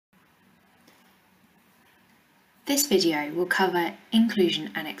This video will cover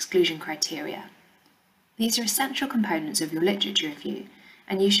inclusion and exclusion criteria. These are essential components of your literature review,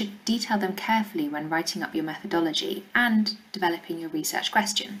 and you should detail them carefully when writing up your methodology and developing your research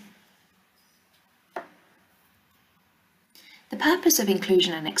question. The purpose of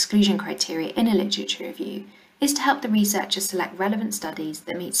inclusion and exclusion criteria in a literature review is to help the researcher select relevant studies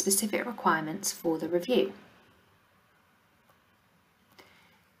that meet specific requirements for the review.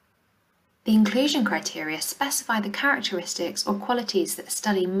 The inclusion criteria specify the characteristics or qualities that a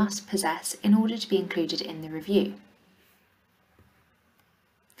study must possess in order to be included in the review.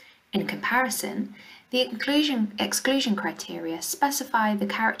 In comparison, the exclusion criteria specify the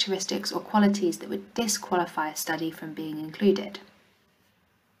characteristics or qualities that would disqualify a study from being included.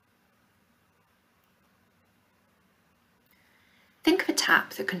 Think of a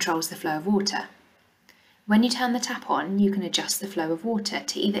tap that controls the flow of water. When you turn the tap on, you can adjust the flow of water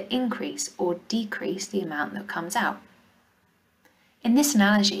to either increase or decrease the amount that comes out. In this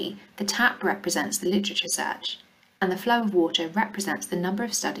analogy, the tap represents the literature search, and the flow of water represents the number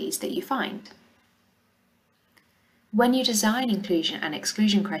of studies that you find. When you design inclusion and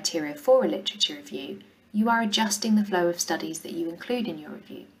exclusion criteria for a literature review, you are adjusting the flow of studies that you include in your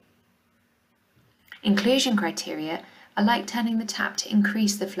review. Inclusion criteria are like turning the tap to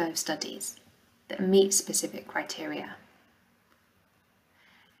increase the flow of studies that meet specific criteria.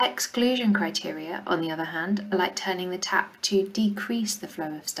 Exclusion criteria, on the other hand, are like turning the tap to decrease the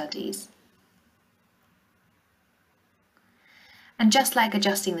flow of studies. And just like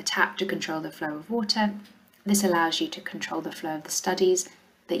adjusting the tap to control the flow of water, this allows you to control the flow of the studies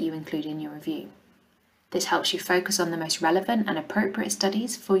that you include in your review. This helps you focus on the most relevant and appropriate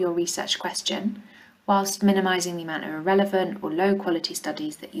studies for your research question, whilst minimising the amount of irrelevant or low quality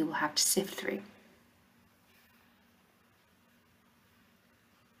studies that you will have to sift through.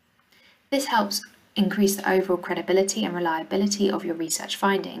 This helps increase the overall credibility and reliability of your research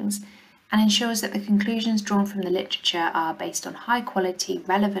findings and ensures that the conclusions drawn from the literature are based on high quality,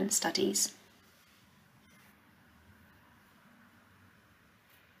 relevant studies.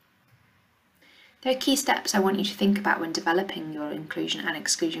 There are key steps I want you to think about when developing your inclusion and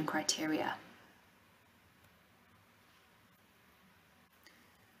exclusion criteria.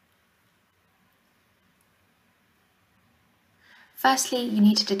 Firstly, you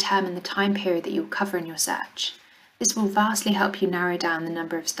need to determine the time period that you'll cover in your search. This will vastly help you narrow down the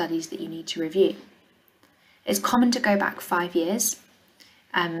number of studies that you need to review. It's common to go back 5 years.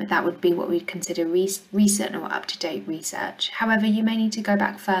 That would be what we'd consider recent or up-to-date research. However, you may need to go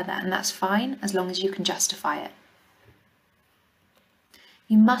back further, and that's fine as long as you can justify it.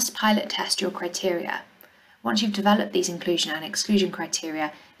 You must pilot test your criteria. Once you've developed these inclusion and exclusion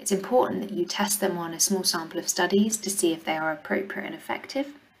criteria, it's important that you test them on a small sample of studies to see if they are appropriate and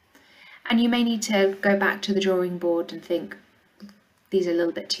effective. And you may need to go back to the drawing board and think, these are a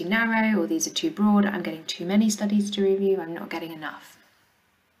little bit too narrow, or these are too broad, I'm getting too many studies to review, I'm not getting enough.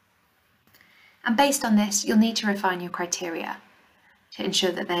 And based on this, you'll need to refine your criteria to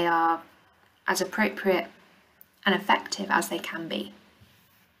ensure that they are as appropriate and effective as they can be.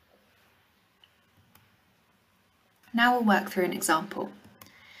 Now we'll work through an example.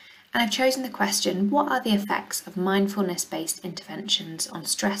 And I've chosen the question, what are the effects of mindfulness-based interventions on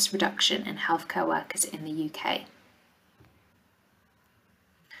stress reduction in healthcare workers in the UK?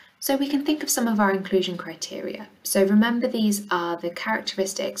 So we can think of some of our inclusion criteria. So remember, these are the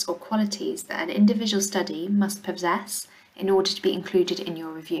characteristics or qualities that an individual study must possess in order to be included in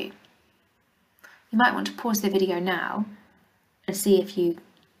your review. You might want to pause the video now and see if you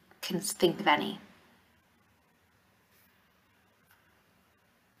can think of any.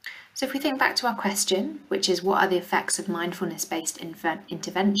 So if we think back to our question, which is what are the effects of mindfulness-based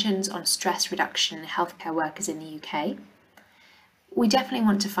interventions on stress reduction in healthcare workers in the UK, we definitely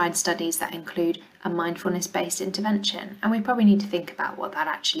want to find studies that include a mindfulness-based intervention, and we probably need to think about what that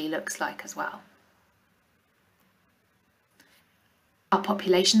actually looks like as well. Our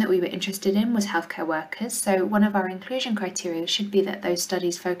population that we were interested in was healthcare workers, so one of our inclusion criteria should be that those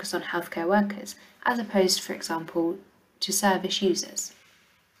studies focus on healthcare workers, as opposed, for example, to service users.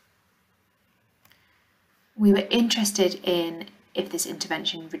 We were interested in if this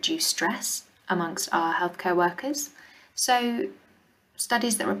intervention reduced stress amongst our healthcare workers, so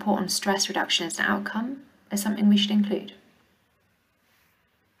studies that report on stress reduction as an outcome is something we should include.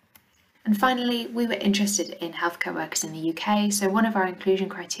 And finally, we were interested in healthcare workers in the UK, so one of our inclusion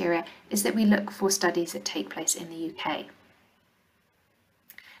criteria is that we look for studies that take place in the UK.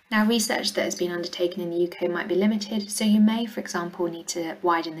 Now, research that has been undertaken in the UK might be limited, so you may, for example, need to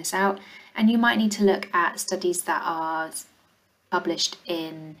widen this out, and you might need to look at studies that are published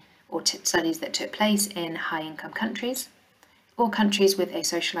in or studies that took place in high-income countries, or countries with a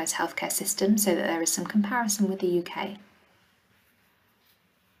socialised healthcare system, so that there is some comparison with the UK.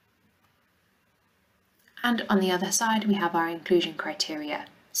 And on the other side, we have our inclusion criteria.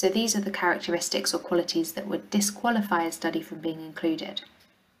 So these are the characteristics or qualities that would disqualify a study from being included.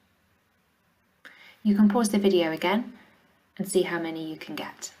 You can pause the video again and see how many you can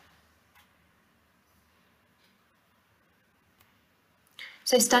get.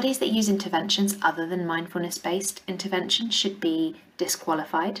 So studies that use interventions other than mindfulness-based interventions should be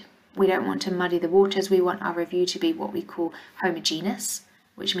disqualified. We don't want to muddy the waters. We want our review to be what we call homogeneous,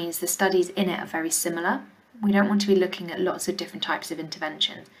 which means the studies in it are very similar. We don't want to be looking at lots of different types of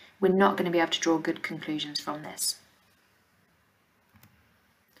interventions. We're not going to be able to draw good conclusions from this.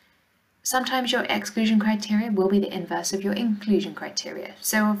 Sometimes your exclusion criteria will be the inverse of your inclusion criteria.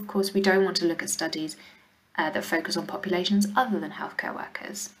 So of course we don't want to look at studies that focus on populations other than healthcare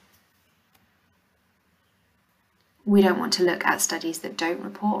workers. We don't want to look at studies that don't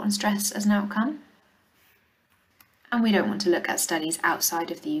report on stress as an outcome. And we don't want to look at studies outside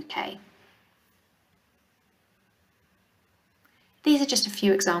of the UK. These are just a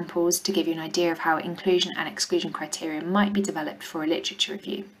few examples to give you an idea of how inclusion and exclusion criteria might be developed for a literature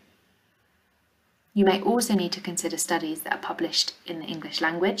review. You may also need to consider studies that are published in the English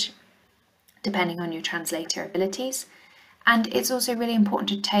language, depending on your translator abilities, and it's also really important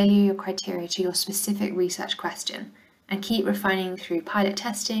to tailor your criteria to your specific research question and keep refining through pilot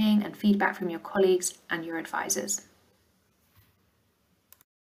testing and feedback from your colleagues and your advisors.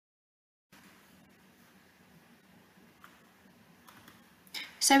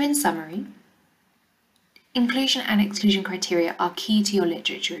 So in summary, inclusion and exclusion criteria are key to your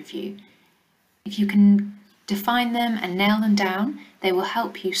literature review. If you can define them and nail them down, they will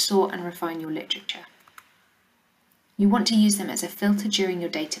help you sort and refine your literature. You want to use them as a filter during your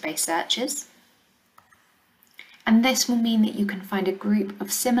database searches, and this will mean that you can find a group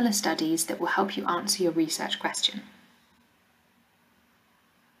of similar studies that will help you answer your research question.